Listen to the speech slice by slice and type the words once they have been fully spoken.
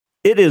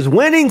It is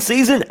winning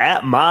season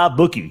at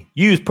MyBookie.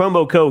 Use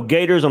promo code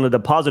Gators on a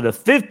deposit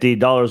of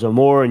 $50 or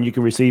more, and you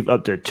can receive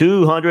up to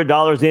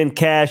 $200 in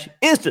cash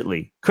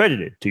instantly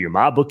credited to your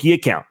MyBookie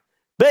account.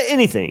 Bet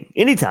anything,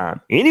 anytime,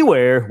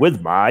 anywhere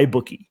with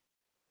MyBookie.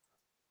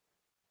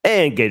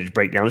 And Gators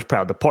Breakdown is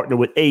proud to partner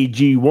with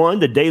AG1,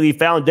 the daily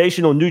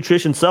foundational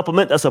nutrition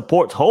supplement that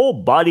supports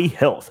whole body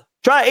health.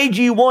 Try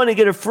AG1 and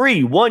get a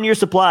free 1-year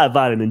supply of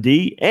vitamin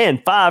D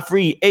and 5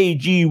 free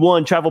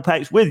AG1 travel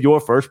packs with your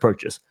first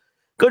purchase.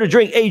 Go to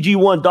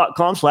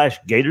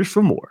drinkag1.com/Gators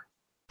for more.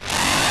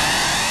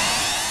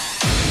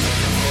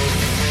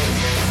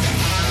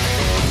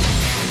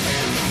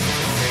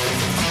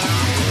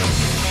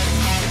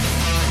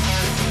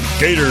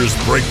 Gators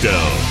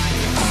Breakdown,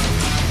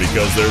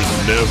 because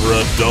there's never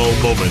a dull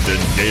moment in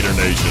Gator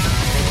Nation.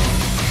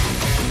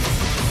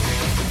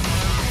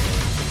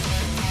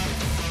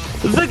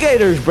 The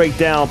Gators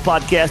Breakdown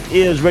podcast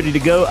is ready to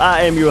go.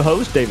 I am your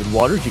host, David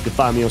Waters. You can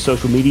find me on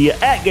social media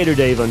at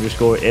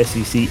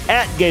GatorDave_SEC,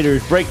 at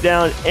Gators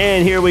Breakdown.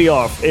 And here we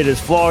are. It is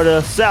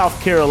Florida, South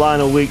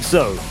Carolina week.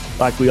 So,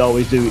 like we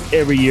always do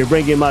every year,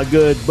 bring in my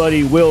good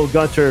buddy, Will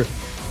Gunter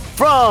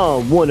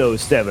from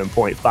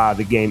 107.5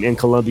 The Game in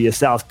Columbia,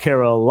 South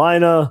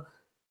Carolina.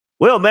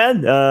 Well,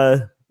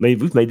 man,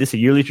 we've made this a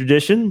yearly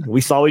tradition. We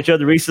saw each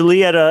other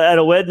recently at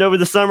a wedding over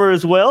the summer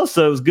as well,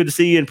 so it was good to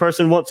see you in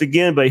person once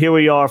again. But here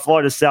we are,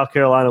 Florida, South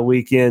Carolina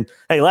weekend.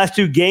 Hey, last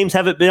two games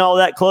haven't been all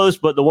that close,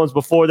 but the ones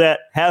before that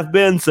have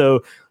been.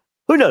 So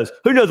who knows?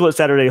 Who knows what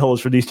Saturday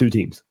holds for these two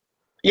teams?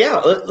 Yeah,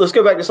 let's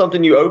go back to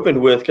something you opened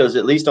with, because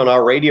at least on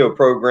our radio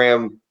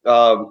program,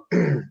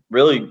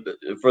 really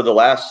for the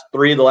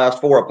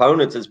last four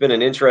opponents, it's been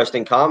an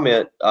interesting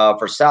comment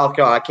for South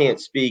Carolina. I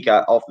can't speak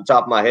off the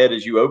top of my head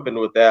as you opened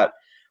with that,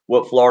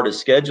 what Florida's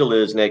schedule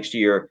is next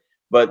year.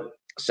 But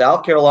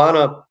South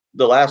Carolina,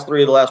 the last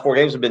four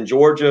games have been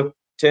Georgia,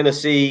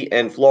 Tennessee,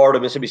 and Florida,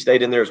 Mississippi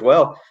State in there as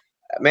well.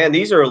 Man,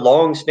 these are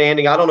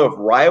long-standing. I don't know if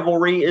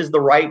rivalry is the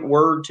right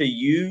word to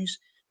use,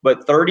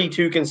 but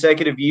 32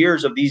 consecutive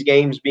years of these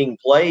games being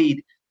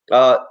played.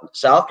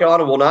 South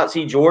Carolina will not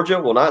see Georgia,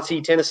 will not see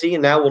Tennessee,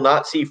 and now will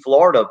not see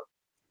Florida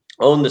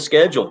on the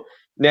schedule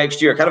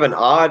next year. Kind of an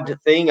odd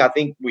thing. I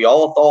think we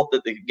all thought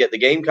that the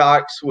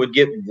Gamecocks would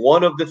get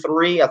one of the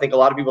three. I think a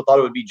lot of people thought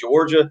it would be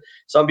Georgia.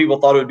 Some people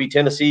thought it would be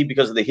Tennessee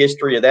because of the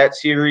history of that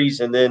series.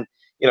 And then,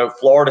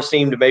 Florida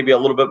seemed to maybe a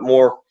little bit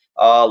more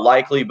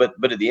likely. But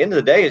at the end of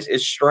the day,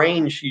 it's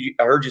strange.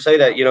 I heard you say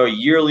that, a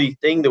yearly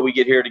thing that we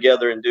get here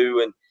together and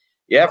do. And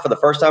yeah, for the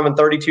first time in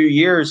 32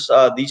 years,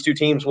 these two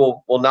teams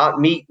will not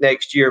meet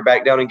next year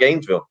back down in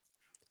Gainesville.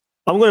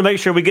 I'm going to make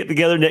sure we get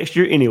together next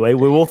year anyway.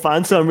 We will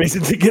find some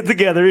reason to get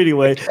together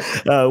anyway.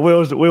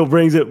 Will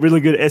brings up really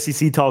good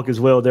SEC talk as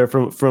well there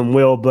from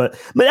Will. But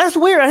that's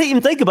weird. I didn't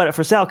even think about it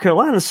for South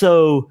Carolina.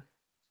 So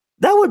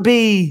that would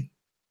be,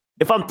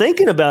 if I'm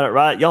thinking about it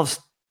right, y'all,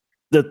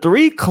 the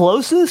three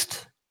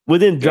closest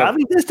within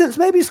driving distance,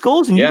 maybe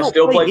schools. And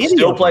still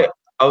play.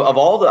 Of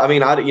all the,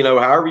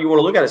 however you want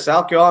to look at it,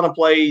 South Carolina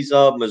plays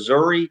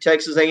Missouri,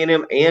 Texas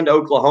A&M, and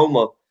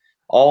Oklahoma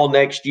all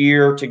next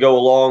year to go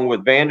along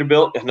with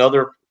Vanderbilt,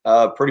 another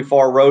pretty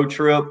far road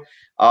trip.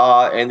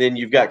 And then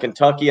you've got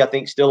Kentucky, I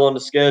think, still on the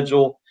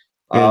schedule.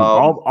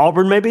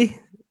 Auburn, maybe?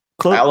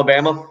 Close?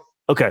 Alabama.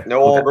 Okay.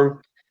 No Auburn.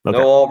 Okay.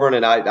 No Auburn.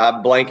 And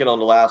I'm blanking on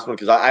the last one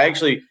because I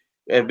actually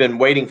have been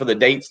waiting for the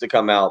dates to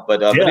come out.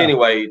 But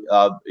anyway,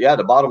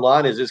 the bottom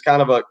line is it's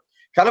kind of an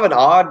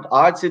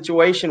odd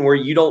situation where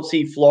you don't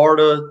see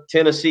Florida,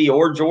 Tennessee,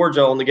 or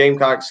Georgia on the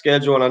Gamecock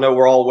schedule. And I know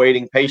we're all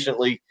waiting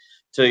patiently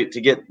to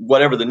get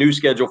whatever the new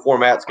schedule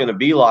format's going to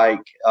be like,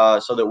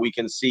 so that we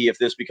can see if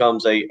this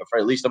becomes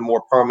at least a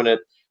more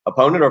permanent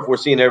opponent, or if we're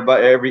seeing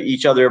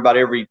each other about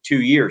every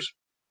 2 years.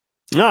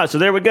 All right, so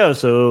there we go.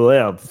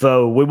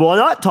 So we will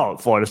not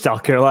talk Florida,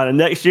 South Carolina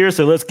next year.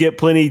 So let's get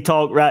plenty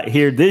talk right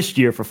here this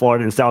year for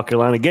Florida and South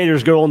Carolina.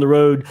 Gators go on the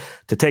road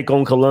to take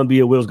on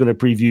Columbia. Will's going to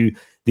preview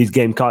these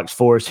Gamecocks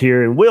for us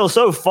here. And Will,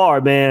 so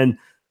far, man,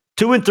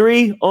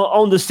 2-3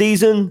 on the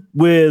season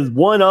with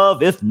one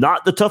of, if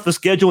not the toughest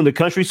schedule in the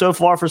country so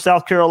far for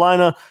South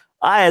Carolina.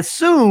 I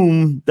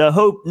assume the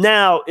hope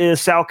now is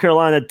South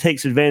Carolina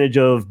takes advantage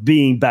of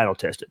being battle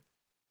tested.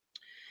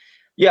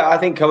 Yeah, I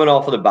think coming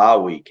off of the bye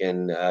week,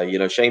 and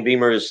Shane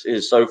Beamer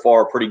is so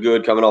far pretty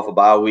good coming off of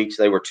bye weeks.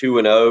 They were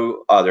 2-0.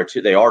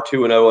 They are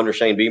 2-0 under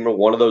Shane Beamer.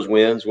 One of those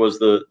wins was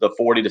the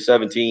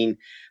 40-17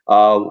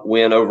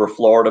 win over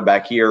Florida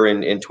back here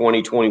in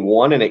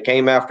 2021, and it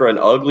came after an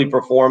ugly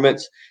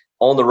performance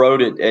on the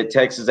road at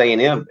Texas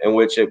A&M, in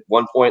which at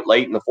one point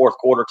late in the fourth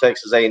quarter,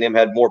 Texas A&M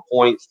had more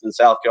points than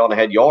South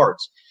Carolina had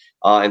yards,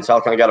 and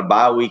South Carolina got a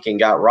bye week and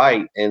got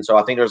right. And so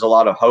I think there's a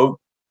lot of hope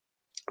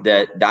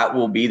that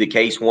will be the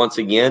case once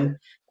again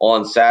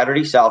on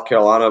Saturday. South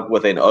Carolina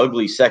with an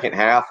ugly second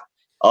half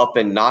up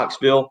in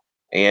Knoxville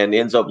and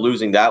ends up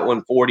losing that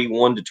one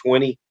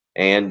 41-20.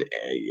 And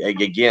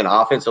again,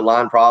 offensive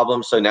line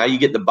problems. So now you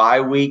get the bye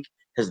week.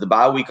 Has the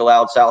bye week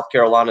allowed South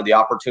Carolina the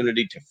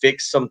opportunity to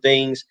fix some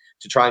things,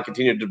 to try and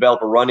continue to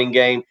develop a running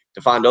game?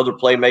 to find other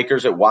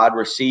playmakers at wide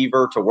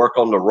receiver, to work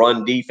on the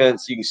run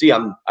defense. You can see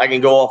I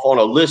can go off on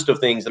a list of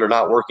things that are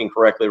not working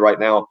correctly right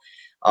now.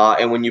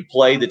 And when you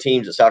play the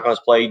teams that South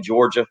Carolina's played,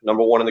 Georgia,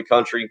 number 1 in the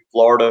country,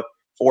 Florida,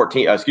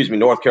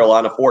 North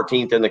Carolina,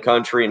 14th in the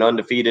country and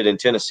undefeated, in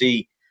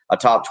Tennessee, a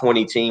top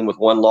 20 team with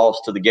 1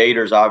 loss to the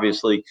Gators,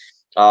 obviously,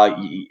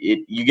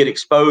 you get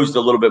exposed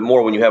a little bit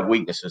more when you have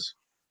weaknesses.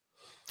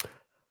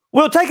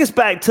 Well, take us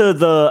back to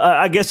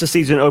the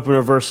season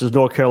opener versus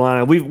North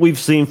Carolina. We've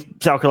seen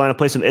South Carolina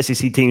play some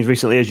SEC teams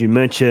recently, as you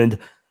mentioned.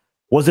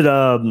 Was it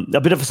a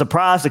bit of a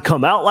surprise to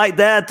come out like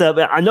that?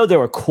 I know there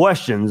were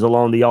questions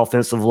along the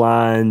offensive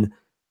line,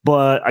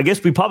 but I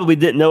guess we probably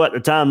didn't know at the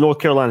time North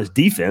Carolina's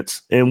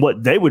defense and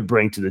what they would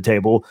bring to the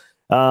table.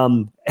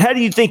 How do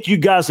you think you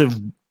guys have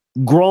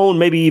grown,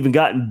 maybe even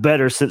gotten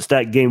better since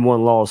that game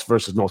 1 loss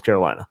versus North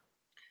Carolina?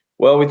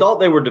 Well, we thought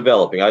they were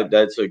developing.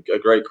 That's a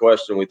great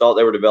question. We thought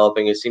they were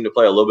developing. It seemed to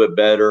play a little bit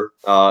better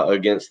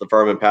against the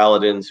Furman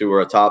Paladins, who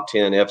were a top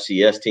 10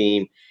 FCS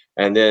team.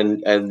 And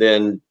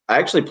then I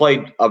actually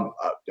played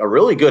a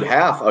really good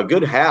half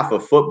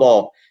of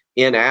football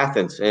in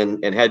Athens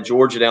and had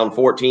Georgia down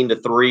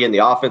 14-3, and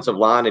the offensive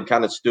line had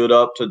kind of stood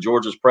up to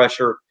Georgia's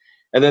pressure.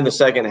 And then the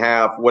second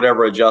half,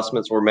 whatever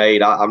adjustments were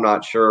made, I'm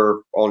not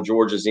sure on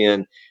Georgia's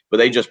end, but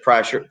they just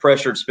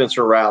pressured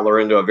Spencer Rattler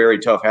into a very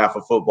tough half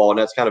of football, and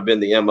that's kind of been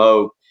the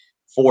MO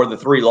for the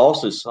 3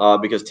 losses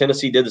because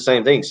Tennessee did the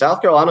same thing.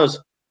 South Carolina's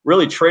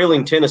really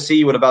trailing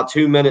Tennessee with about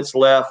 2 minutes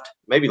left,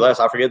 maybe less,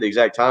 I forget the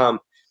exact time,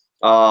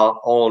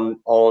 on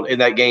in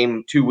that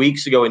game 2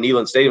 weeks ago in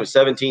Neyland Stadium.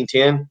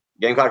 17-10.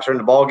 Gamecocks are in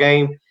the ball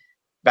game,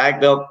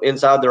 backed up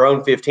inside their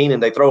own 15,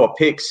 and they throw a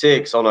pick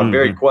 6 on a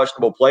very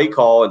questionable play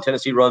call, and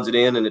Tennessee runs it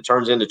in, and it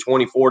turns into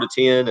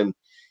 24-10, and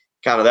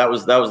kind of that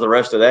was the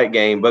rest of that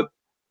game. But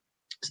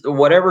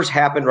whatever's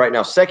happened right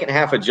now, second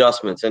half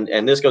adjustments,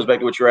 and this goes back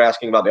to what you were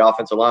asking about the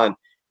offensive line.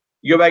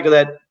 You go back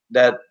to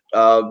that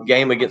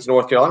game against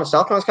North Carolina.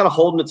 South Carolina's kind of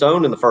holding its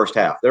own in the first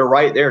half. They're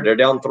right there. They're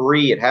down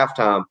 3 at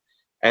halftime.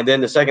 And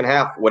then the second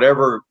half,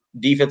 whatever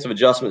defensive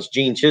adjustments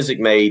Gene Chizik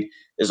made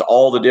is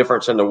all the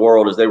difference in the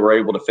world as they were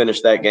able to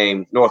finish that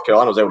game. North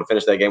Carolina was able to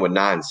finish that game with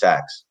 9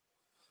 sacks.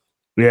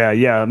 Yeah.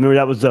 I remember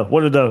that was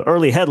one of the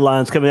early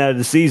headlines coming out of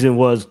the season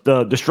was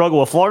the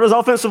struggle of Florida's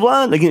offensive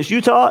line against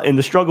Utah and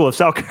the struggle of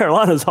South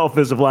Carolina's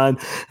offensive line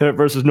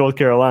versus North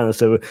Carolina.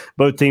 So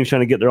both teams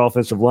trying to get their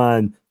offensive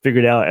line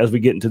figured out as we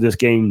get into this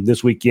game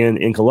this weekend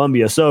in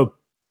Columbia. So,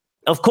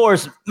 of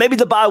course, maybe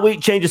the bye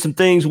week changes some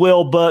things,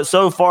 Will, but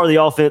so far the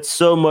offense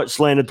so much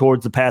slanted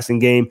towards the passing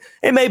game,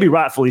 and maybe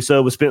rightfully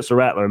so with Spencer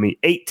Rattler. I mean,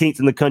 18th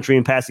in the country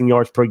in passing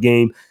yards per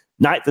game,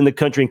 9th in the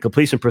country in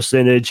completion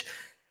percentage.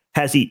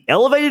 Has he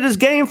elevated his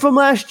game from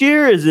last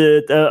year? Is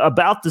it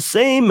about the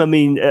same? I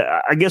mean,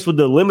 I guess with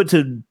the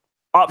limited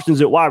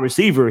options at wide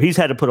receiver, he's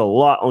had to put a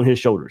lot on his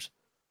shoulders.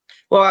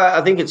 Well,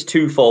 I think it's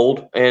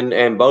twofold,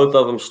 and both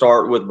of them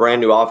start with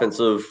brand new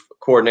offensive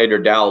coordinator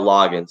Dow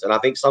Loggins. And I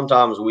think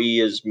sometimes we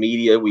as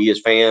media, we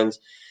as fans,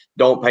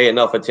 don't pay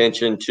enough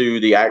attention to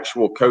the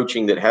actual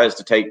coaching that has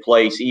to take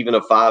place, even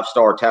of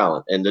 5-star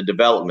talent and the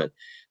development.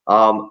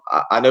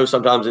 I know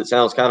sometimes it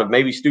sounds kind of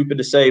maybe stupid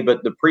to say,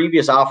 but the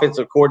previous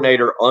offensive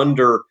coordinator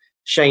under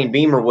Shane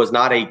Beamer was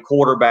not a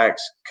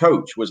quarterback's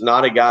coach, was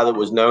not a guy that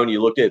was known.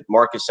 You looked at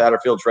Marcus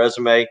Satterfield's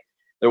resume.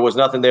 There was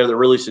nothing there that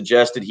really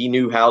suggested he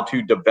knew how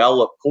to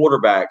develop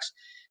quarterbacks.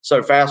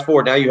 So fast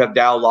forward, now you have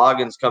Dow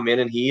Loggins come in,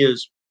 and he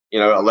is,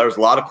 there's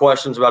a lot of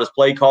questions about his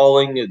play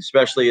calling,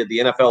 especially at the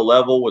NFL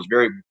level, was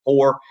very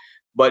poor,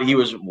 but he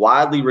was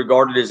widely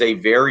regarded as a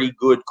very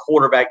good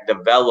quarterback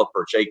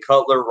developer. Jay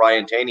Cutler,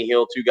 Ryan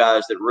Tannehill, 2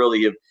 guys that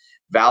really have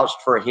vouched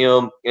for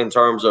him in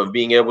terms of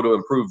being able to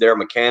improve their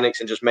mechanics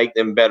and just make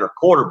them better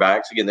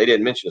quarterbacks. Again, they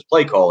didn't mention his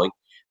play calling.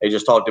 They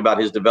just talked about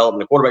his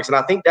development of quarterbacks. And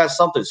I think that's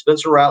something.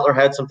 Spencer Rattler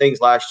had some things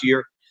last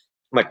year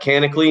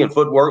mechanically and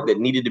footwork that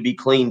needed to be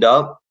cleaned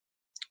up.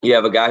 You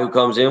have a guy who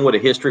comes in with a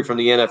history from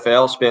the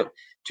NFL, spent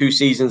 2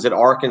 seasons at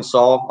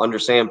Arkansas under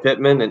Sam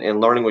Pittman and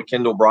learning with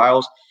Kendall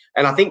Briles.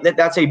 And I think that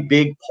that's a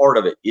big part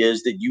of it,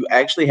 is that you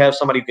actually have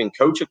somebody who can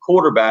coach a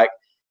quarterback,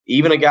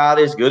 even a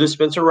guy as good as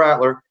Spencer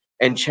Rattler,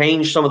 and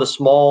change some of the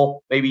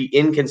small, maybe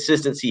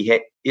inconsistencies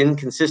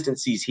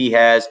he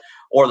has,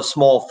 or the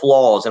small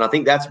flaws. And I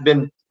think that's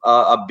been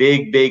a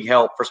big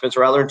help for Spencer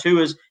Rattler. And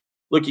 2 is,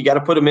 look, you got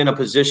to put them in a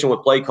position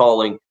with play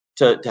calling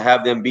to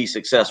have them be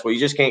successful. You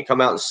just can't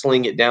come out and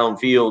sling it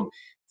downfield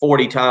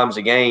 40 times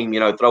a game,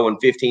 throwing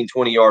 15,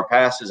 20-yard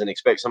passes and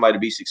expect somebody to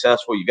be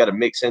successful. You've got to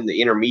mix in the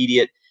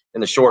intermediate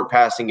and the short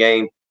passing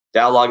game.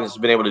 Dow Loggins has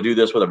been able to do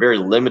this with a very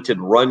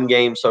limited run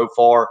game so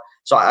far.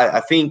 So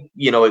I think,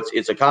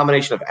 it's a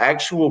combination of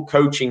actual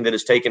coaching that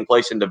has taken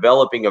place in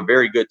developing a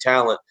very good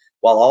talent,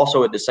 while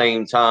also at the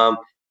same time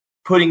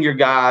putting your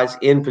guys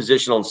in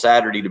position on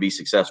Saturday to be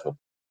successful.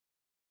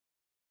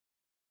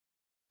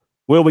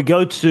 Well, we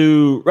go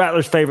to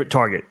Rattler's favorite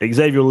target,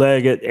 Xavier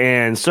Leggett,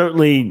 and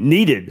certainly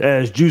needed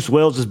as Juice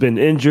Wells has been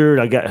injured.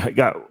 I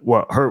got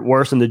hurt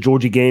worse in the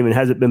Georgia game and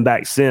hasn't been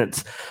back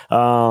since.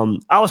 I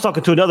was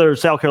talking to another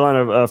South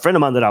Carolina friend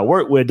of mine that I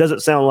work with.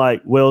 Doesn't sound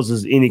like Wells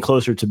is any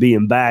closer to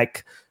being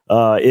back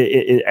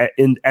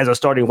as a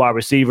starting wide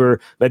receiver.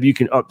 Maybe you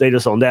can update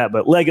us on that.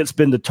 But Leggett's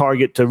been the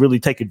target to really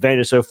take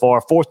advantage so far,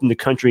 fourth in the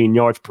country in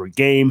yards per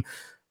game.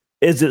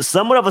 Is it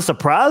somewhat of a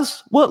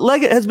surprise what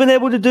Leggett has been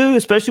able to do,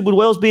 especially with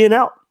Wells being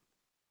out?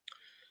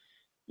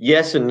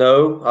 Yes and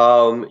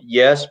no.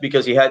 Yes,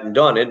 because he hadn't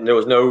done it, and there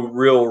was no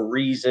real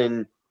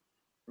reason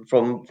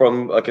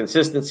from a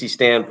consistency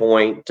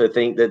standpoint to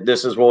think that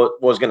this is what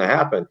was going to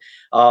happen.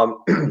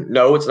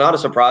 No, it's not a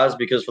surprise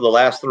because for the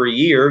last 3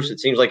 years,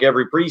 it seems like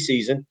every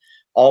preseason,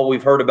 all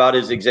we've heard about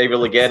is Xavier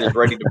Leggett is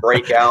ready to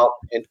break out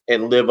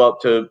and live up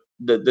to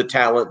the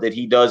talent that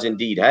he does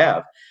indeed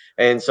have.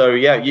 And so,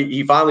 yeah,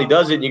 he finally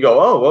does it, and you go,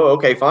 oh,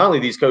 okay, finally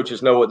these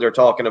coaches know what they're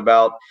talking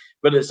about.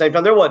 But at the same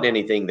time, there wasn't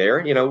anything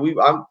there.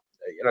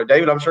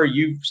 David, I'm sure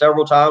you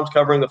several times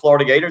covering the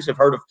Florida Gators have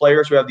heard of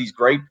players who have these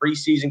great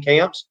preseason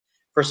camps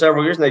for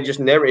several years, and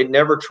it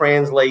never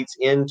translates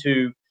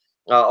into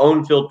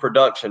on-field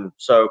production.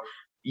 So,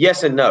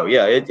 yes and no.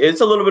 Yeah,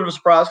 it's a little bit of a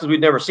surprise because we've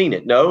never seen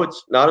it. No,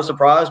 it's not a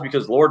surprise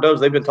because Lord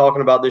knows they've been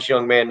talking about this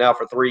young man now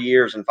for 3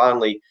 years, and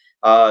finally,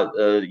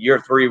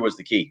 year 3 was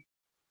the key.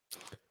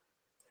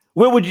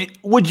 Well,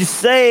 would you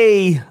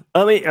say?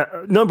 I mean,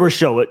 numbers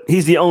show it.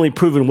 He's the only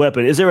proven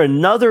weapon. Is there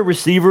another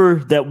receiver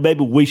that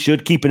maybe we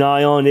should keep an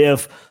eye on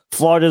if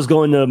Florida's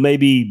going to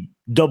maybe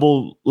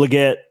double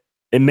Leggett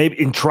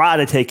and try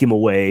to take him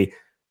away?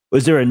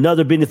 Was there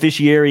another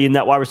beneficiary in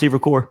that wide receiver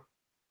core?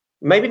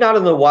 Maybe not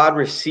in the wide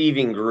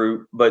receiving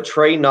group, but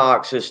Trey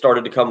Knox has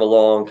started to come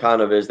along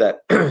kind of as that,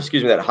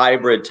 that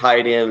hybrid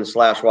tight end /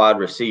 wide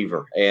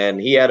receiver.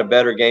 And he had a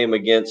better game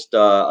against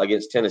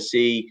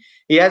Tennessee.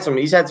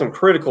 He's had some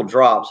critical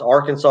drops.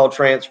 Arkansas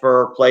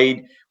transfer,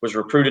 was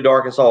recruited to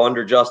Arkansas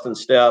under Justin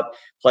Stepp,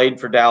 played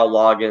for Dow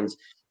Loggins,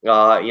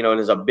 and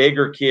is a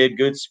bigger kid,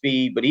 good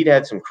speed, but he'd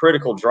had some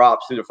critical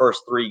drops through the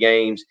first 3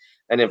 games.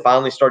 And then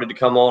finally started to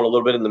come on a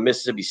little bit in the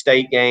Mississippi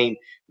State game,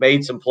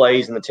 made some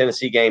plays in the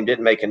Tennessee game,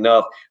 didn't make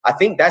enough. I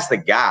think that's the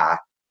guy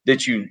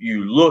that you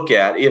look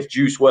at if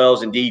Juice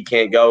Wells indeed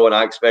can't go, and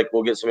I expect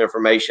we'll get some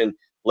information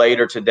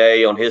later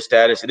today on his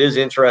status. It is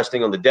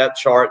interesting on the depth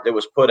chart that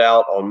was put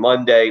out on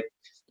Monday.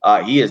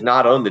 He is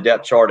not on the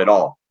depth chart at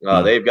all.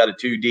 They've got a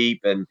 2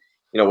 deep, and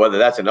whether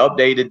that's an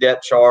updated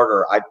depth chart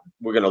or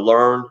we're going to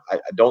learn. I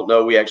don't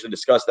know. We actually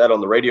discussed that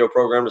on the radio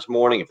program this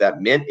morning, if that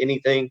meant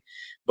anything.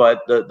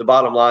 But the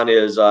bottom line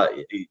is,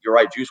 you're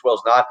right, Juice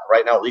Wells not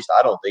right now, at least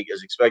I don't think,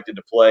 is expected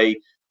to play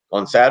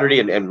on Saturday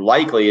and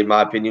likely, in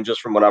my opinion,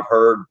 just from what I've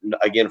heard,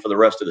 again, for the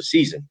rest of the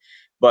season.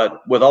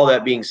 But with all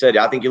that being said,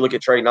 I think you look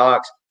at Trey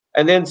Knox,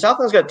 and then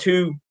Southland's got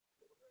 2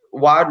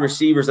 wide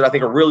receivers that I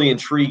think are really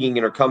intriguing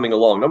and are coming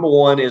along. Number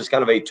one is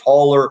kind of a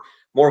taller,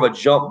 more of a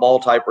jump ball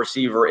type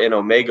receiver in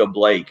Omega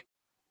Blake,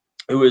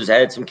 who has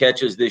had some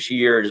catches this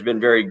year and has been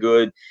very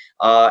good.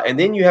 And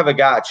then you have a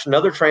guy,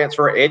 another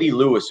transfer, Eddie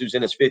Lewis, who's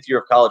in his 5th year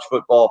of college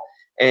football.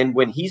 And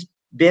when he's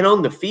been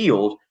on the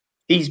field,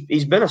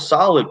 he's been a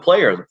solid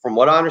player. From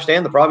what I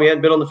understand, the problem he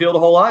hadn't been on the field a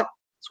whole lot.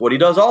 It's what he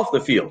does off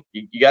the field.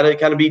 You got to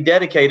kind of be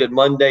dedicated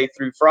Monday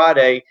through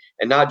Friday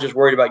and not just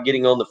worried about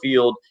getting on the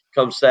field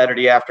come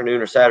Saturday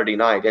afternoon or Saturday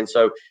night. And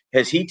so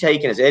has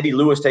Eddie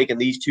Lewis taken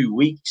these 2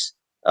 weeks,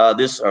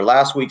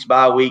 last week's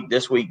bye week,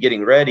 this week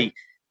getting ready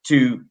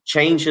to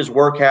change his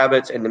work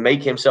habits and to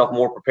make himself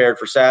more prepared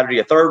for Saturday?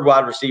 A third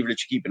wide receiver that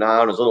you keep an eye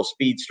on is a little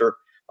speedster,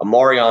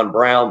 Amarion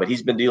Brown, but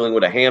he's been dealing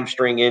with a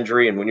hamstring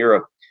injury. And when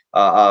you're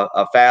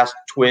a fast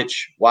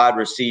twitch wide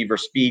receiver,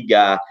 speed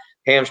guy,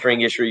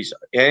 hamstring issues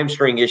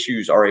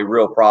are a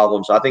real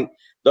problem. So I think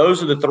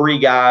those are the 3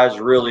 guys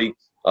really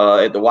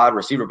at the wide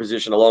receiver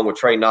position, along with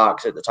Trey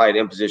Knox at the tight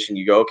end position.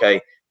 You go,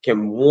 okay,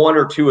 can 1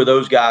 or 2 of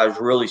those guys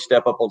really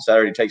step up on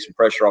Saturday and take some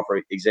pressure off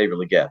of Xavier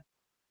Leggett?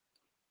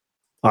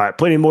 All right,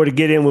 plenty more to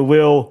get in with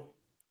Will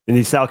in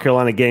these South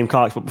Carolina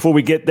Gamecocks. But before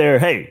we get there,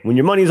 hey, when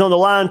your money's on the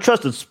line,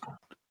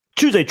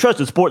 choose a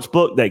trusted sports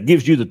book that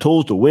gives you the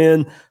tools to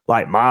win,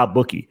 like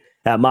MyBookie.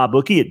 At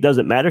MyBookie, it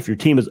doesn't matter if your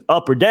team is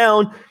up or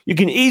down. You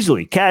can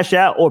easily cash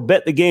out or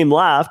bet the game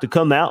live to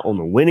come out on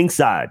the winning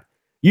side.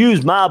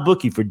 Use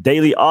MyBookie for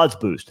daily odds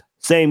boost,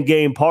 same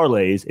game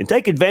parlays, and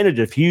take advantage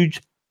of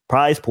huge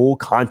prize pool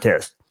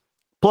contests.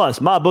 Plus,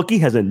 MyBookie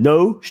has a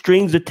no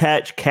strings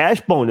attached cash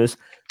bonus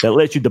that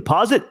lets you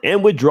deposit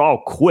and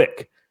withdraw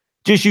quick.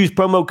 Just use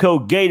promo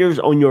code Gators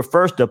on your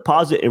first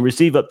deposit and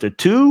receive up to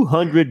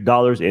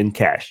 $200 in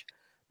cash.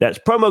 That's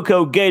promo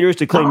code Gators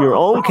to claim your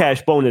own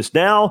cash bonus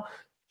now.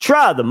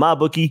 Try the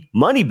MyBookie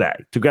money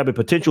bag to grab a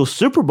potential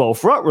Super Bowl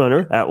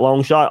frontrunner at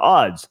long shot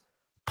odds.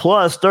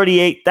 Plus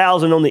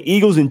 38,000 on the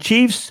Eagles and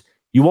Chiefs.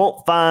 You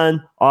won't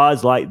find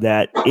odds like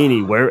that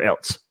anywhere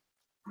else.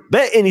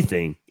 Bet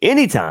anything,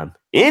 anytime,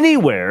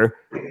 anywhere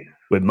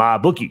with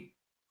MyBookie.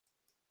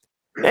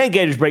 And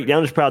Gators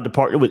Breakdown is proud to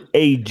partner with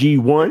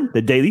AG1,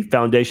 the daily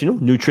foundational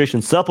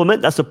nutrition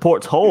supplement that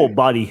supports whole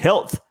body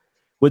health.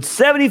 With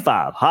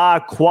 75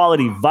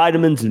 high-quality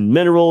vitamins and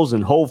minerals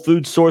and whole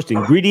food-sourced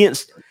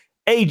ingredients,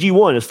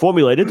 AG1 is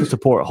formulated to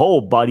support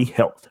whole body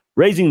health,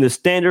 raising the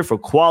standard for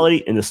quality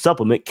in the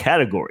supplement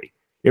category.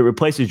 It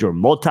replaces your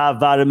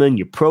multivitamin,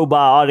 your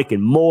probiotic,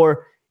 and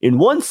more in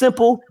one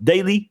simple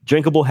daily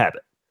drinkable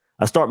habit.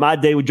 I start my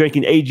day with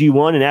drinking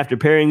AG1, and after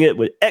pairing it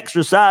with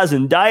exercise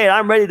and diet,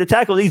 I'm ready to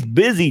tackle these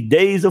busy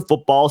days of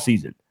football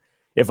season.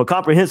 If a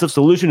comprehensive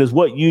solution is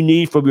what you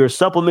need for your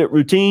supplement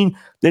routine,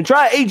 then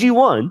try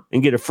AG1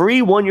 and get a free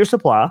 1-year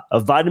supply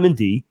of vitamin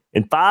D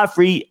and 5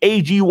 free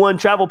AG1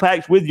 travel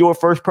packs with your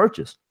first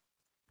purchase.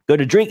 Go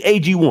to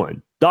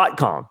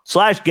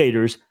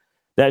drinkag1.com/Gators.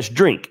 That's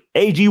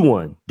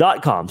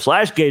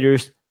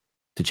drinkag1.com/Gators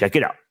to check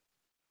it out.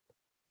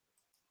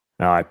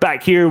 All right,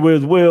 back here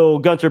with Will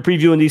Gunter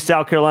previewing these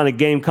South Carolina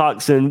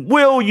Gamecocks. And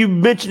Will, you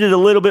mentioned it a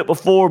little bit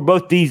before,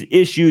 both these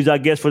issues, I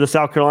guess, for the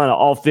South Carolina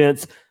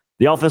offense,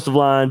 the offensive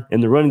line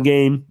and the run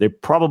game, they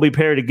probably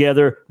pair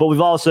together. But we've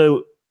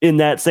also, in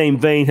that same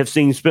vein, have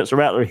seen Spencer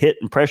Rattler hit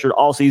and pressured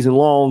all season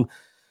long.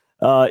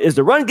 Is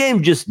the run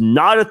game just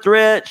not a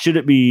threat? Should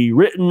it be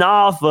written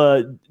off?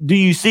 Do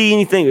you see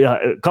anything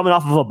coming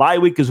off of a bye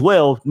week as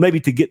well, maybe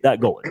to get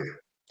that going?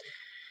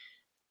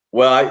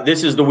 Well,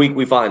 this is the week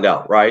we find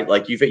out, right?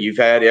 Like you've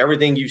had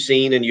everything you've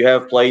seen, and you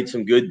have played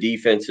some good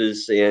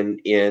defenses in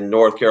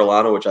North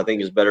Carolina, which I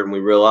think is better than we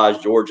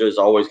realized. Georgia is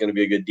always going to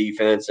be a good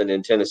defense, and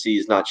then Tennessee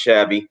is not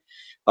shabby.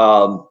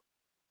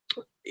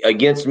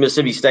 Against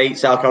Mississippi State,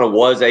 South Carolina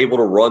was able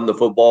to run the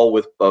football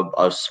with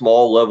a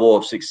small level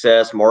of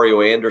success.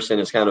 Mario Anderson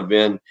has kind of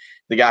been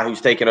the guy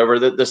who's taken over.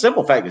 The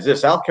simple fact is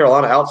this: South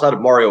Carolina, outside of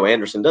Mario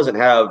Anderson, doesn't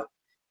have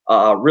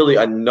really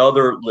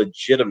another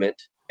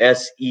legitimate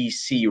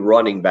SEC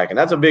running back. And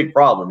that's a big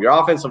problem. Your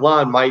offensive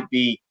line might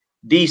be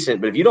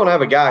decent, but if you don't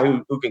have a guy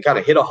who can kind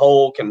of hit a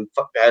hole,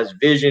 has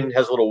vision,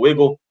 has a little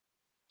wiggle,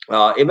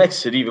 it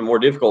makes it even more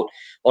difficult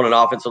on an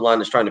offensive line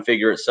that's trying to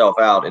figure itself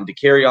out. And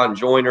Dakereon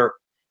Joyner,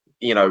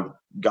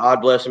 God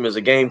bless him as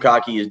a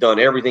Gamecock. He has done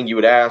everything you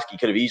would ask. He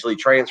could have easily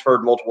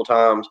transferred multiple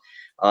times.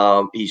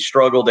 He's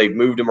struggled. They've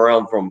moved him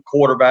around from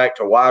quarterback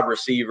to wide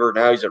receiver.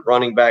 Now he's at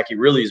running back. He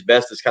really is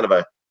best as kind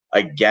of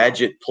a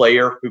gadget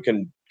player who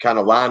can kind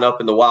of line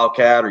up in the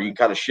Wildcat, or you can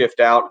kind of shift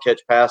out and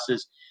catch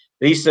passes.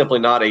 But he's simply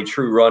not a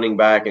true running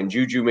back. And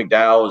Juju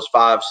McDowell is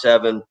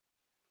 5'7",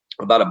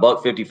 about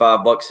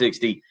 $155,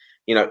 $160.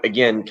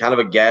 Again, kind of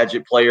a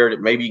gadget player that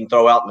maybe you can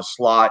throw out in the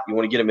slot. You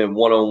want to get him in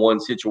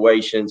one-on-one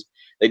situations.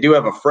 They do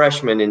have a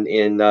freshman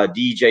in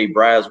DJ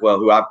Braswell,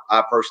 who I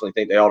personally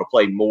think they ought to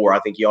play more.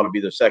 I think he ought to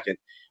be the second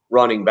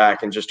running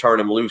back and just turn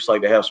him loose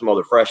like they have some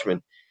other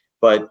freshmen.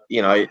 But,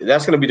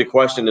 that's going to be the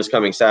question this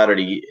coming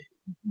Saturday.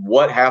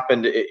 What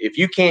happened if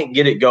you can't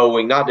get it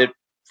going? Not that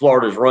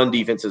Florida's run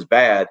defense is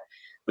bad,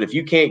 but if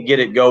you can't get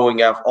it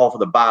going off of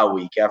the bye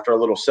week after a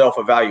little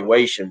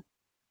self-evaluation,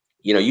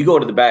 you go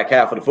into the back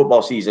half of the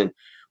football season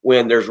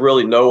when there's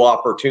really no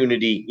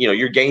opportunity.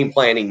 You're game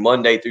planning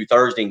Monday through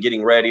Thursday and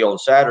getting ready on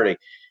Saturday.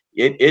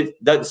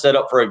 It doesn't set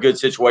up for a good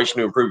situation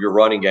to improve your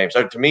running game.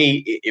 So to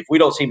me, if we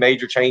don't see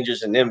major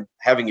changes and them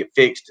having it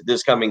fixed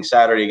this coming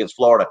Saturday against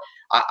Florida,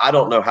 I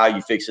don't know how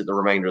you fix it the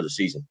remainder of the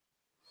season.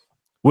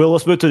 Will,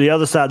 let's move to the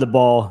other side of the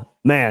ball.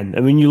 Man,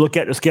 I mean, you look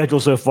at the schedule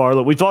so far.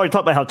 Look, we've already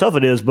talked about how tough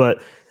it is, but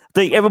I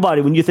think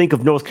everybody, when you think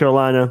of North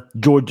Carolina,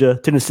 Georgia,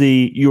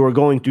 Tennessee, you are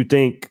going to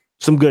think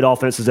some good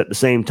offenses at the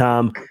same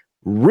time,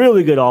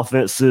 really good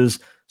offenses.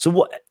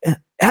 So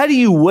how do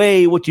you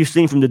weigh what you've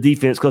seen from the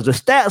defense? Because the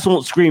stats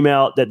won't scream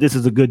out that this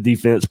is a good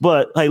defense.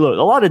 But, hey, look,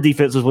 a lot of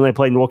defenses when they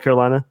play North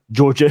Carolina,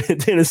 Georgia,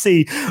 and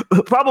Tennessee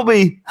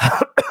probably,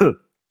 are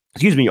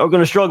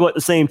going to struggle at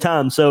the same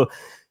time. So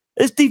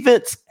this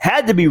defense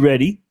had to be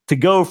ready to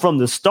go from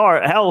the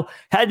start.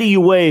 How do you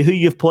weigh who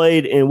you've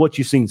played and what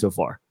you've seen so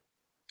far?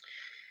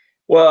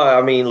 Well,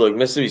 I mean, look,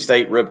 Mississippi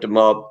State ripped them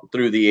up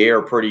through the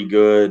air pretty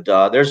good.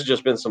 There's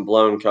just been some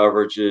blown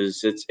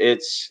coverages.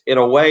 It's in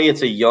a way,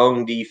 it's a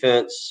young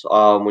defense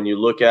when you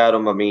look at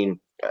them. I mean,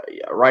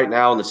 right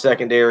now in the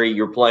secondary,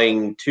 you're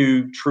playing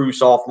two true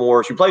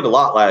sophomores. You played a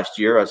lot last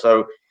year,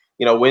 so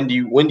when do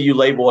you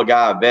label a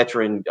guy a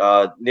veteran?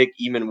 Nick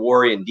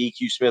Eamon-Warry and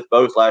DQ Smith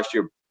both last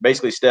year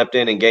basically stepped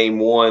in game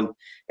one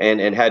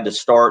and had to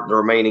start the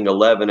remaining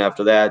 11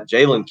 after that.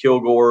 Jalen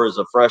Kilgore is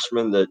a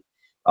freshman that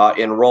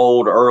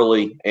enrolled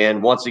early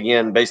and once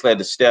again basically had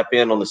to step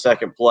in on the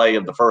second play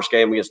of the first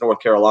game against North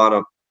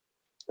Carolina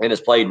and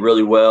has played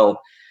really well.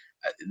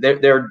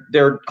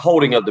 They're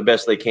holding up the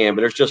best they can,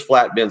 but there's just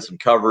flat been some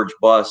coverage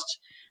busts.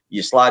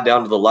 You slide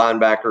down to the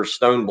linebackers.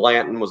 Stone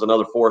Blanton was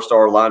another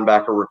 4-star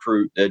linebacker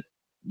recruit that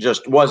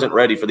just wasn't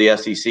ready for the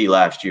SEC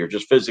last year,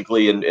 just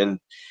physically and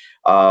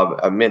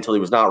mentally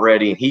was not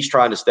ready. And he's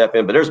trying to step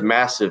in, but there's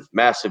massive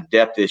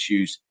depth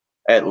issues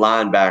at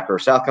linebacker.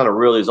 South Carolina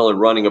really is only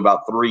running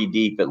about 3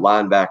 deep at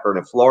linebacker. And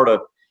if Florida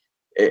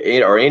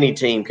or any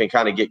team can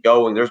kind of get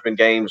going, there's been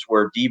games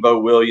where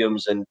Debo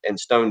Williams and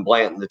Stone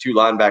Blanton, the two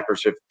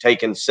linebackers, have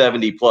taken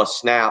 70-plus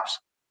snaps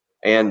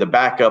And the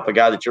backup, a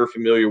guy that you're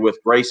familiar with,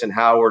 Grayson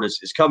Howard,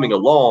 is coming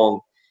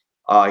along.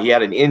 He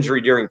had an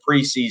injury during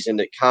preseason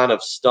that kind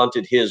of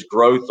stunted his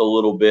growth a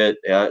little bit.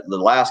 The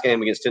last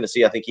game against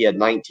Tennessee, I think he had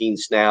 19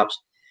 snaps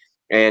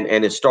and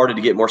has started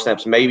to get more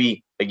snaps.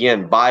 Maybe,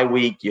 again, bye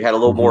week, you had a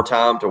little more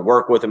time to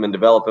work with him and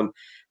develop him.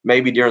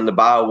 Maybe during the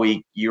bye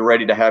week, you're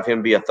ready to have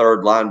him be a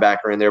third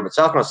linebacker in there. But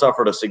South Carolina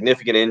suffered a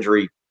significant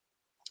injury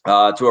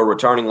to a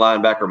returning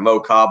linebacker, Mo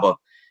Kaba,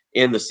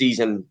 in the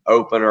season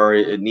opener,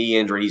 a knee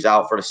injury. He's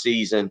out for the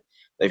season.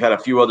 They've had a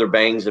few other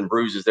bangs and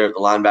bruises there at the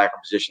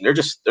linebacker position.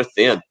 They're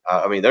thin.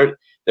 I mean,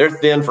 they're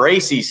thin for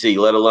ACC,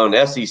 let alone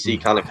SEC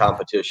kind of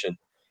competition.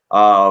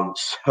 And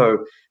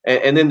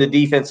then the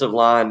defensive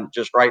line,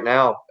 just right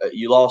now,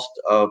 you lost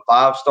a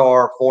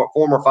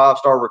former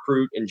five-star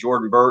recruit in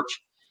Jordan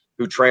Birch,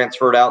 who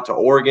transferred out to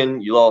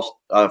Oregon. You lost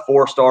a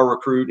 4-star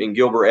recruit in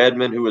Gilbert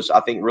Edmond, who was, I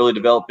think, really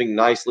developing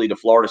nicely to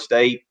Florida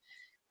State.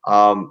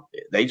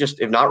 They just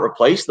have not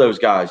replaced those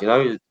guys. You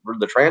know,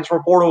 the transfer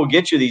portal will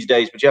get you these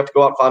days, but you have to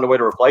go out and find a way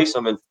to replace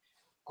them. And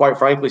quite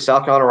frankly,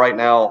 South Carolina right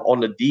now on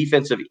the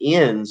defensive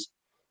ends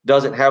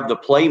doesn't have the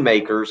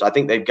playmakers. I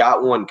think they've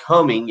got one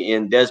coming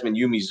in Desmond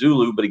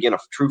Umizulu, but again, a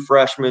true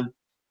freshman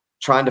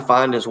trying to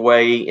find his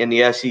way in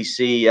the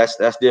SEC.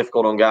 That's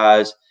difficult on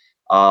guys.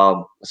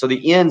 So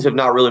the ends have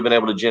not really been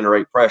able to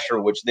generate pressure,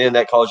 which then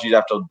that causes you to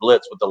have to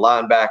blitz with the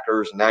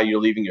linebackers. And now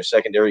you're leaving your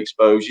secondary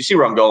exposed. You see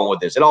where I'm going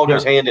with this. It all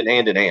goes hand in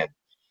hand in hand.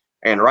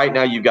 And right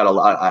now you've got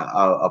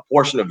a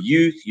portion of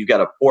youth. You've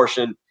got a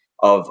portion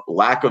of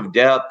lack of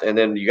depth. And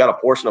then you got a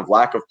portion of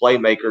lack of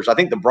playmakers. I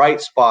think the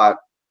bright spot,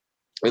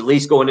 at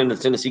least going into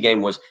the Tennessee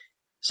game, was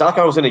South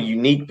Carolina was in a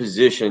unique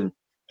position.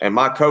 And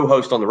my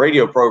co-host on the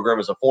radio program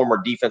is a former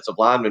defensive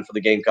lineman for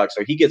the Gamecocks.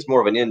 So he gets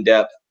more of an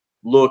in-depth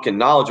look and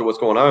knowledge of what's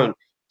going on.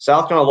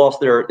 South Carolina lost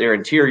their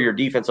interior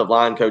defensive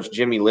line coach,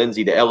 Jimmy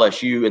Lindsey, to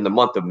LSU in the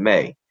month of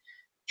May.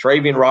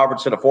 Travian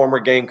Robertson, a former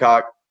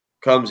Gamecock,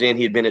 comes in.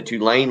 He had been at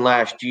Tulane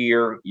last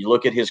year. You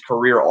look at his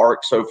career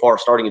arc so far,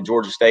 starting at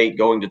Georgia State,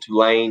 going to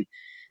Tulane.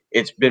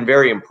 It's been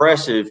very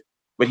impressive,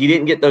 but he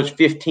didn't get those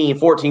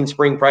 14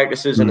 spring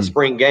practices in a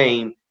spring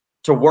game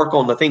to work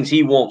on the things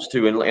he wants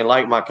to. And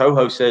like my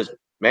co-host says,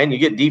 man, you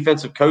get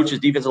defensive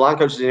line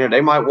coaches in here,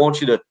 they might want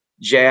you to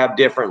jab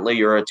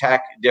differently or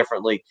attack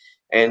differently.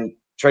 And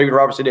Travian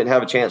Robertson didn't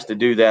have a chance to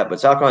do that, but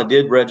South Carolina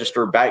did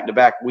register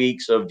back-to-back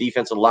weeks of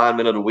defensive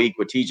lineman of the week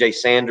with TJ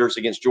Sanders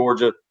against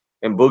Georgia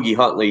and Boogie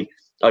Huntley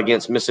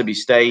against Mississippi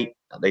State.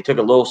 They took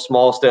a little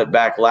small step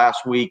back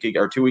last week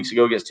or 2 weeks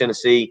ago against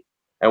Tennessee.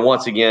 And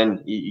once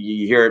again,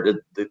 you hear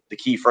the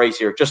key phrase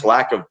here, just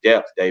lack of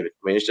depth, David.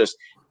 I mean, it's just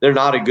they're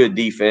not a good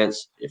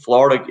defense. If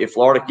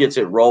Florida gets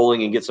it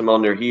rolling and gets them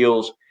on their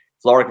heels,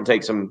 Florida can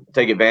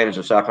take advantage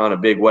of South Carolina in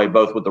a big way,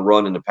 both with the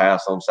run and the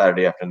pass on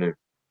Saturday afternoon.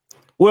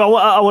 Well,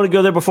 I want to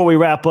go there before we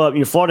wrap up.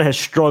 Florida has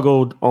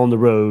struggled on the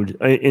road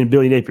in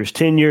Billy Napier's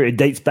tenure. It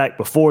dates back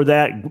before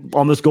that,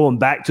 almost going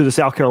back to the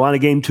South Carolina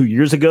game 2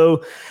 years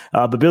ago.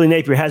 But Billy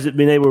Napier hasn't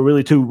been able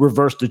really to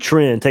reverse the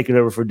trend, taking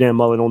over for Dan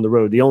Mullen on the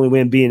road. The only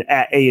win being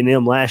at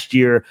A&M last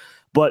year.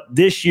 But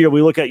this year,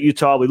 we look at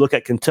Utah, we look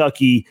at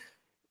Kentucky.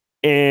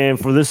 And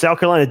for the South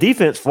Carolina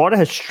defense, Florida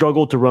has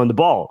struggled to run the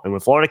ball. And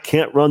when Florida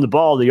can't run the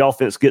ball, the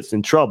offense gets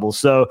in trouble.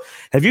 So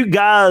have you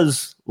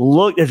guys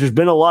looked, there's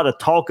been a lot of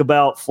talk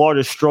about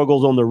Florida's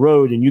struggles on the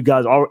road, and you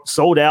guys are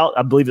sold out.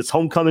 I believe it's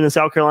homecoming in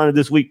South Carolina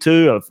this week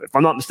too. If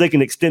I'm not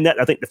mistaken, extend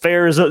that. I think the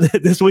fair is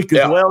this week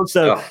as well.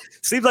 So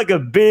it seems like a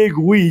big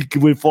week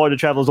when Florida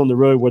travels on the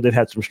road where they've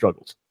had some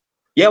struggles.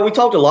 Yeah, we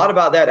talked a lot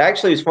about that.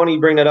 Actually, it's funny you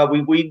bring that up.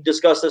 We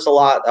discussed this a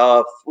lot.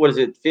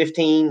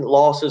 15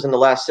 losses in the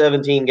last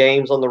 17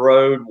 games on the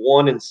road,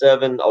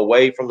 1-7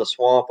 away from the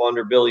Swamp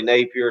under Billy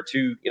Napier.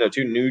 Two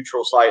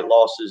neutral site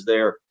losses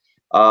there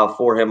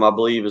for him, I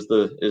believe, is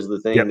the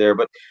thing there.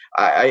 But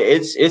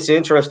it's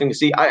interesting to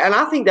see.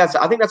 I think that's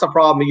a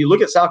problem. You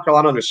look at South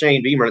Carolina under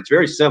Shane Beamer, and it's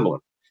very similar.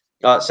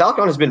 South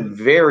Carolina has been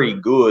very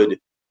good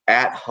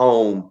at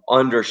home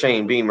under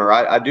Shane Beamer.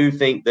 I do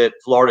think that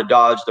Florida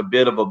dodged a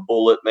bit of a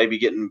bullet, maybe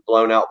getting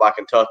blown out by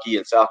Kentucky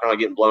and South Carolina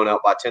getting blown out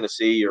by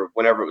Tennessee, or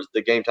whenever it was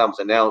the game time was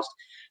announced.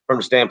 From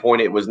the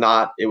standpoint, it was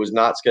not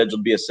scheduled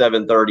to be a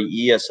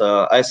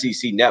 7:30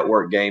 SEC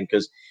network game,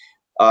 because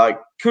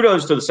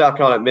kudos to the South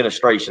Carolina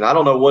administration. I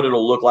don't know what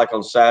it'll look like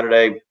on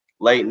Saturday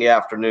late in the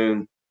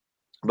afternoon,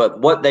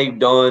 but what they've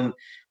done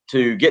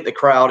to get the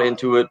crowd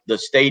into it, the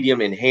stadium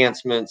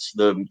enhancements,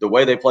 the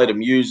way they play the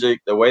music,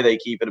 the way they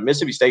keep it. And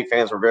Mississippi State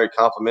fans were very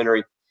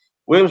complimentary.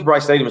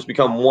 Williams-Brice Stadium has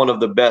become one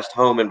of the best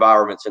home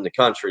environments in the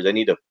country. They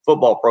need a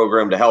football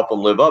program to help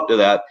them live up to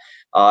that,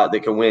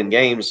 that can win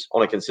games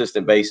on a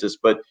consistent basis.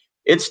 But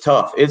it's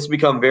tough. It's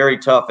become very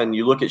tough. And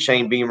you look at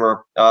Shane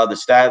Beamer,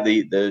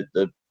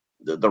 the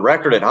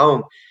record at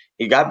home.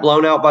 He got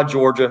blown out by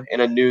Georgia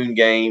in a noon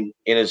game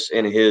in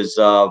his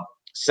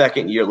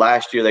second year.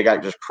 Last year, they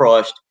got just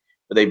crushed.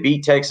 But they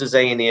beat Texas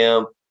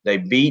A&M. They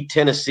beat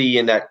Tennessee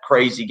in that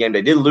crazy game.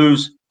 They did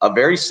lose a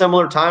very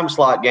similar time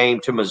slot game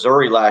to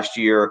Missouri last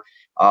year.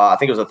 I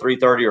think it was a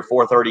 3:30 or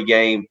 4:30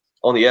 game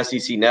on the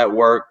SEC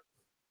network.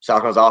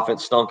 South Carolina's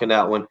offense stunk in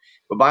that one.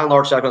 But by and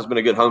large, South Carolina's been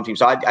a good home team.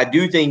 So I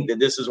do think that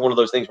this is one of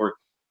those things where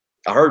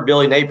I heard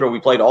Billy Napier, we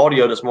played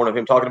audio this morning of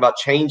him talking about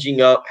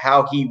changing up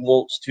how he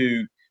wants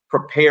to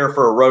prepare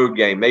for a road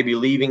game, maybe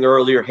leaving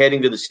earlier,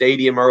 heading to the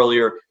stadium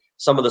earlier,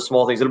 some of the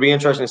small things. It'll be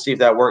interesting to see if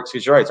that works.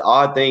 Because you're right, it's an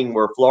odd thing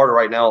where Florida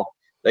right now,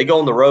 they go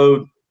on the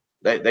road,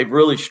 they've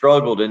really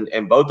struggled,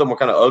 and both of them were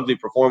kind of ugly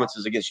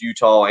performances against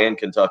Utah and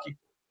Kentucky.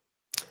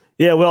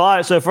 Yeah, well, all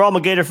right. So for all my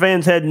Gator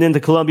fans heading into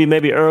Columbia,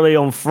 maybe early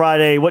on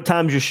Friday, what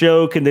time's your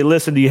show? Can they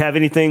listen? Do you have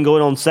anything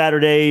going on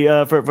Saturday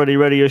for the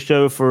radio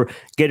show for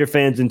Gator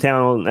fans in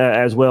town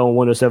as well on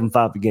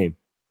 107.5 The Game?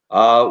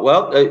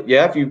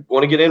 Yeah, if you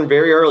want to get in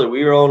very early,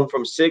 we are on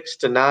from 6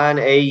 to 9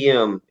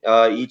 a.m.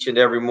 Each and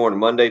every morning,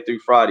 Monday through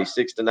Friday,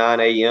 6 to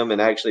 9 a.m.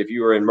 And actually, if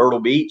you were in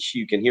Myrtle Beach,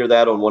 you can hear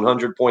that on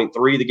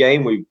 100.3 The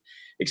Game. We've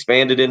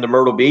expanded into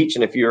Myrtle Beach.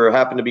 And if you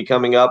happen to be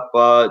coming up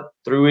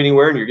through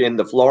anywhere and you're in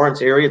the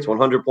Florence area, it's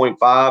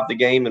 100.5 The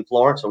Game in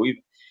Florence. So we've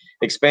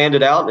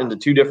expanded out into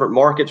 2 different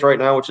markets right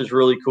now, which is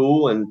really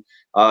cool. And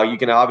you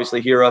can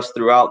obviously hear us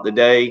throughout the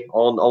day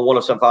on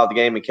 107.5 The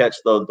Game and catch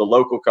the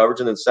local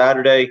coverage. And then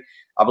Saturday,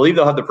 I believe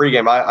they'll have the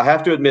pregame. I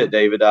have to admit,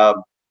 David,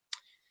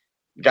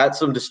 got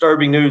some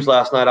disturbing news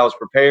last night. I was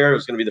prepared. It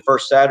was going to be the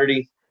first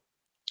Saturday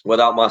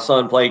without my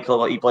son playing.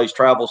 He plays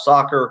travel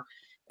soccer.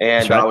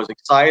 And right. I was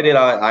excited.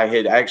 I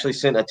had actually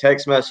sent a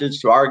text message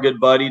to our good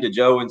buddy, to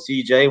Joe and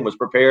CJ, and was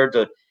prepared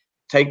to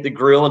take the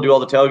grill and do all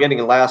the tailgating.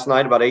 And last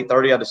night, about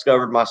 8:30, I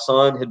discovered my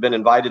son had been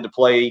invited to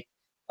play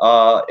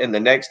in the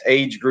next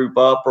age group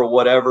up or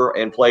whatever,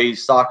 and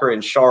plays soccer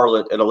in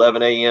Charlotte at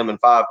 11 a.m. and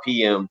 5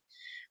 p.m.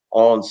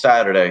 on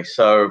Saturday.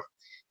 So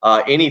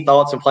any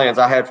thoughts and plans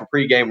I had for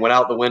pregame went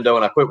out the window,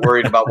 and I quit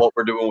worrying about what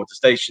we're doing with the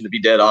station, to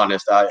be dead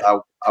honest.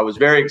 I was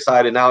very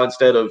excited. Now,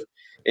 instead of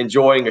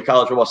enjoying a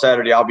college football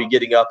Saturday, I'll be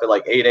getting up at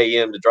like 8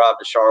 a.m. to drive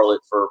to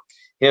Charlotte for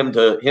him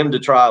to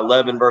try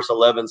 11 versus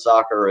 11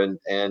 soccer and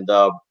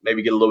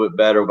maybe get a little bit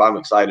better. But I'm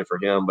excited for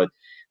him. But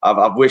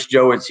I've wished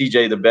Joe and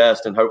CJ the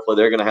best, and hopefully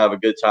they're going to have a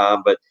good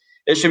time. But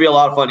it should be a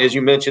lot of fun. As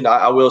you mentioned,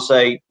 I will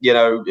say,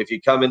 if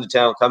you come into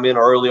town, come in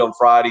early on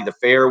Friday. The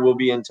fair will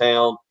be in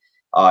town.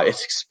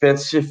 It's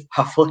expensive.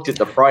 I've looked at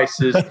the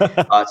prices.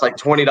 It's like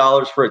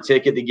 $20 for a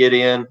ticket to get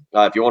in.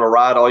 If you want to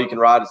ride all you can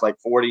ride, it's like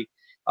 $40.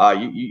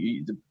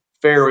 The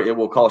fair, it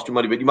will cost you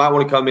money, but you might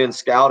want to come in,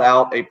 scout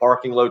out a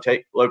parking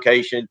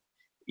location,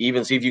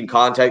 even see if you can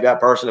contact that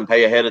person and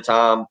pay ahead of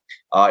time.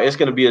 It's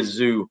going to be a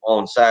zoo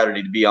on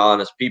Saturday, to be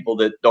honest. People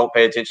that don't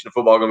pay attention to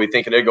football are going to be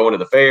thinking they're going to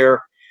the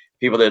fair.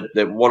 People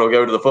that want to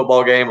go to the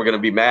football game are going to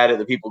be mad at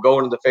the people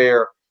going to the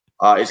fair.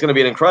 It's going to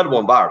be an incredible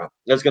environment.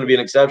 It's going to be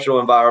an exceptional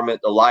environment.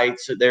 The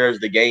lights there as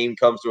the game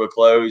comes to a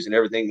close and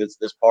everything that's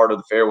part of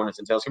the fair when it's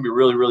in town. It's going to be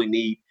really, really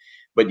neat.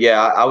 But, yeah,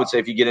 I would say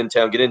if you get in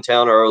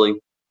town early.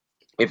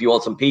 If you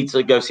want some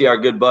pizza, go see our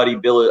good buddy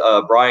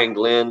Brian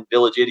Glenn.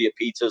 Village Idiot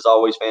Pizza is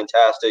always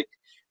fantastic.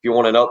 If you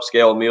want an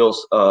upscale meal,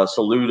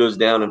 Saluda's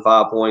down in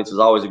 5 Points is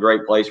always a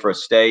great place for a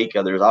steak.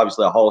 There's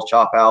obviously a Hall's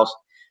Chop House,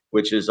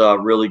 which is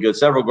really good.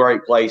 Several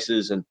great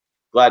places, and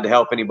glad to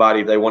help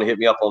anybody if they want to hit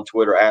me up on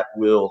Twitter at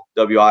Will,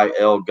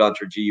 WIL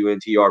Gunter,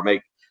 GUNTR,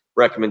 make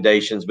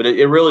recommendations. But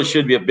it really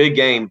should be a big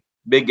game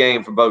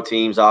for both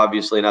teams,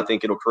 obviously, and I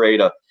think it'll create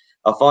a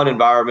fun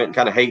environment. And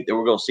kind of hate that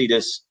we're going to see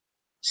this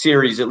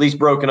series at least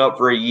broken up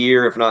for a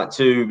year, if not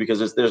 2,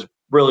 because there's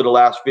really the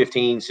last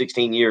 15,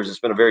 16 years. It's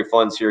been a very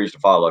fun series to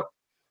follow.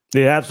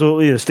 Yeah,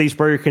 absolutely. The Steve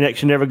Spurrier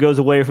connection never goes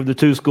away from the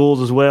 2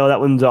 schools as well. That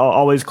one's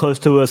always close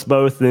to us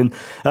both. And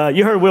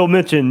you heard Will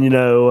mention,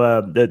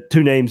 the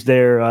 2 names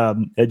there,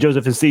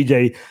 Joseph and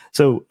CJ.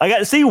 So I got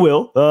to see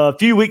Will a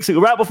few weeks ago,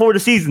 right before the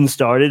season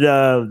started.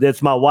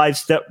 That's my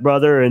wife's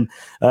stepbrother and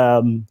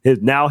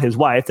his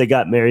wife. They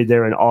got married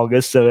there in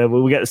August. So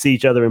we got to see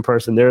each other in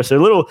person there. So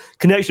a little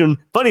connection.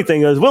 Funny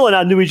thing is, Will and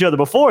I knew each other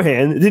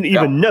beforehand. Didn't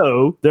even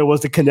know there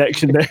was a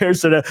connection there.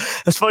 So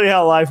that's funny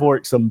how life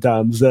works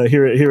sometimes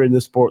here in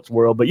this sports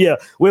world. But yeah,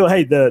 Will,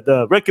 hey,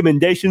 the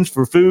recommendations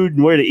for food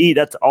and where to eat,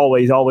 that's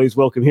always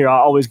welcome here. I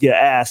always get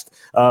asked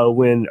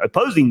when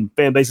opposing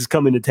fan bases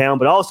come into town,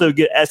 but I also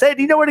get asked, hey,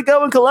 do you know where to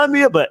go in Columbia?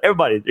 But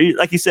everybody,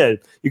 like you said,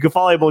 you can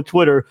follow him on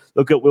Twitter.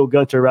 Look up Will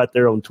Gunter right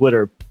there on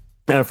Twitter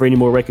for any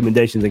more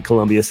recommendations in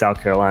Columbia,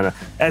 South Carolina,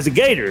 as the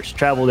Gators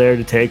travel there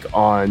to take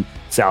on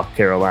South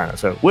Carolina.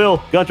 So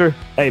Will Gunter,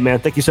 hey man,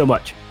 thank you so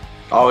much.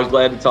 Always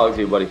glad to talk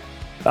to you, buddy.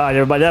 All right,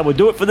 everybody, that will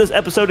do it for this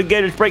episode of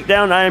Gators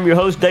Breakdown. I am your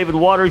host, David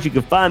Waters. You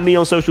can find me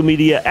on social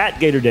media at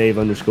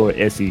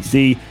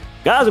GatorDave_SEC.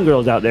 Guys and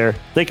girls out there,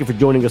 thank you for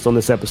joining us on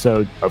this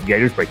episode of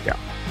Gators Breakdown.